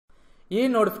ఈ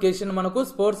నోటిఫికేషన్ మనకు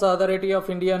sports authority of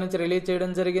India నుంచి రిలీజ్ చేయడం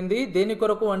జరిగింది. దేని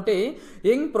కొరకు అంటే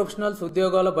యంగ్ ప్రొఫెషనల్స్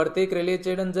ఉద్యోగాల భర్తీకి రిలీజ్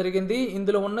చేయడం జరిగింది.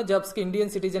 ఇందులో ఉన్న జాబ్స్ కి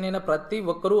ఇండియన్ సిటిజన్ అయిన ప్రతి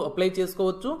ఒక్కరూ అప్లై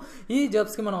చేసుకోవచ్చు. ఈ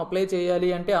జాబ్స్ కి మనం అప్లై చేయాలి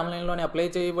అంటే ఆన్లైన్ లోనే అప్లై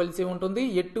చేయవలసి ఉంటుంది.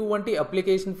 ఎటువంటి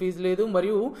అప్లికేషన్ ఫీజు లేదు,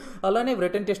 మరియు అలానే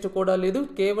రిటన్ టెస్ట్ కూడా లేదు.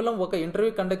 కేవలం ఒక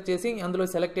ఇంటర్వ్యూ కండక్ట్ చేసి అందులో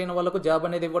సెలెక్ట్ అయిన వాళ్ళకు జాబ్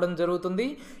అనేది ఇవ్వడం జరుగుతుంది.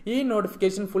 ఈ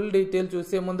నోటిఫికేషన్ ఫుల్ డీటెయిల్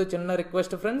చూసే ముందు చిన్న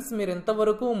రిక్వెస్ట్ ఫ్రెండ్స్, మీరు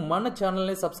ఎంతవరకు మన ఛానల్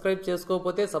ని సబ్స్క్రైబ్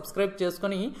చేసుకోకపోతే సబ్స్క్రైబ్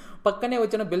చేసుకుని పక్కనే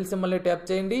వచ్చిన బెల్ సింబల్ ని ట్యాప్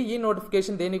చేయండి. ఈ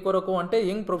నోటిఫికేషన్ దేని కొరకు అంటే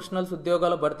యంగ్ ప్రొఫెషనల్స్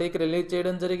ఉద్యోగాల భర్తీకి రిలీజ్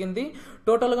చేయడం జరిగింది.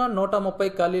 టోటల్ గా 130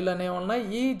 ఖాళీలు అనేవి ఉన్నాయి.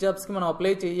 ఈ జాబ్స్ కి మనం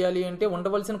అప్లై చేయాలి అంటే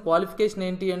ఉండవలసిన క్వాలిఫికేషన్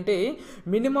ఏంటి అంటే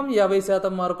మినిమం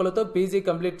 50% మార్కులతో పీజీ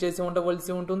కంప్లీట్ చేసి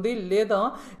ఉండవలసి ఉంటుంది, లేదా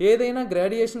ఏదైనా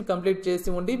గ్రాడ్యుయేషన్ కంప్లీట్ చేసి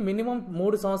ఉండి మినిమం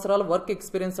 3 సంవత్సరాల వర్క్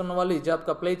ఎక్స్పీరియన్స్ ఉన్న వాళ్ళు ఈ జాబ్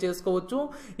కి అప్లై చేసుకోవచ్చు.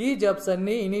 ఈ జాబ్స్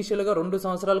అన్ని ఇనీషియల్ గా 2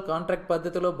 సంవత్సరాల కాంట్రాక్ట్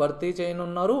పద్ధతిలో భర్తీ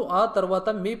చేయనున్నారు. ఆ తర్వాత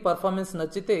మీ పర్ఫార్మెన్స్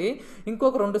నచ్చితే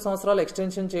ఇంకొక 2 సంవత్సరాలు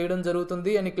ఎక్స్టెన్షన్ చేయడం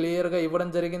జరుగుతుంది అని క్లియర్ గా ఇవ్వడం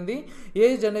జరిగింది.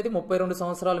 ఏజ్ అనేది 32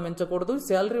 సంవత్సరాలు మించకూడదు.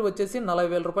 శాలరీ వచ్చేసి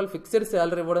 40,000 రూపాయలు ఫిక్స్డ్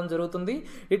శాలరీ ఇవ్వడం జరుగుతుంది.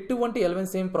 ఎటువంటి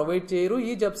ఎలవెన్స్ ఏం ప్రొవైడ్ చేయరు.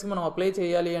 ఈ జాబ్స్ కి మనం అప్లై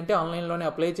చేయాలి అంటే ఆన్లైన్ లోనే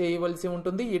అప్లై చేయవలసి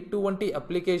ఉంటుంది. ఎటువంటి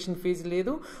అప్లికేషన్ ఫీజు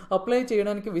లేదు. అప్లై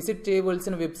చేయడానికి విజిట్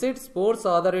చేయవలసిన website sports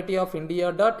authority of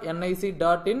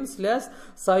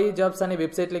india.nic.in/sai jobs అనే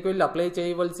వెబ్సైట్ లోకి వెళ్ళి అప్లై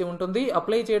చేయవలసి ఉంటుంది.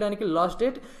 అప్లై చేయడానికి లాస్ట్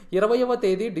డేట్ 20వ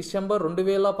తేదీ డిసెంబర్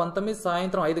 2019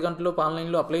 సాయంత్రం 5 గంటలకు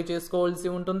ఆన్లైన్ లో అప్లై చేసుకోవాల్సి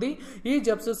ఉంటుంది. ఈ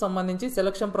జాబ్స్ సంబంధించి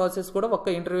సెలక్షన్ ప్రాసెస్ కూడా ఒక్క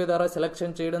ఇంటర్వ్యూ ద్వారా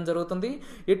సెలక్షన్ చేయడం జరుగుతుంది.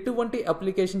 ఎటువంటి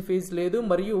అప్లికేషన్ ఫీజు లేదు,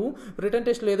 మరియు రిటన్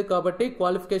టెస్ట్ లేదు. కాబట్టి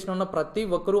క్వాలిఫికేషన్ ఉన్న ప్రతి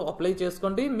ఒక్కరూ అప్లై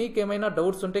చేసుకోండి. మీకు ఏమైనా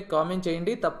డౌట్స్ ఉంటే కామెంట్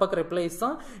చేయండి, తప్పక రిప్లై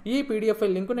ఇస్తాం. ఈ పీడిఎఫ్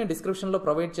లింక్ నేను డిస్క్రిప్షన్ లో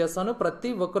ప్రొవైడ్ చేస్తాను.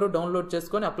 ప్రతి ఒక్కరూ డౌన్లోడ్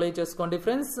చేసుకొని అప్లై చేసుకోండి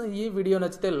ఫ్రెండ్స్. ఈ వీడియో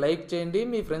నచ్చితే లైక్ చేయండి,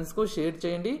 మీ ఫ్రెండ్స్ కు షేర్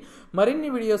చేయండి. మరిన్ని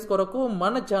వీడియోస్ కొరకు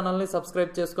మన ఛానల్ ని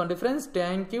సబ్స్క్రైబ్ చేసుకోండి ఫ్రెండ్స్.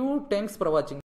 Thanks for watching.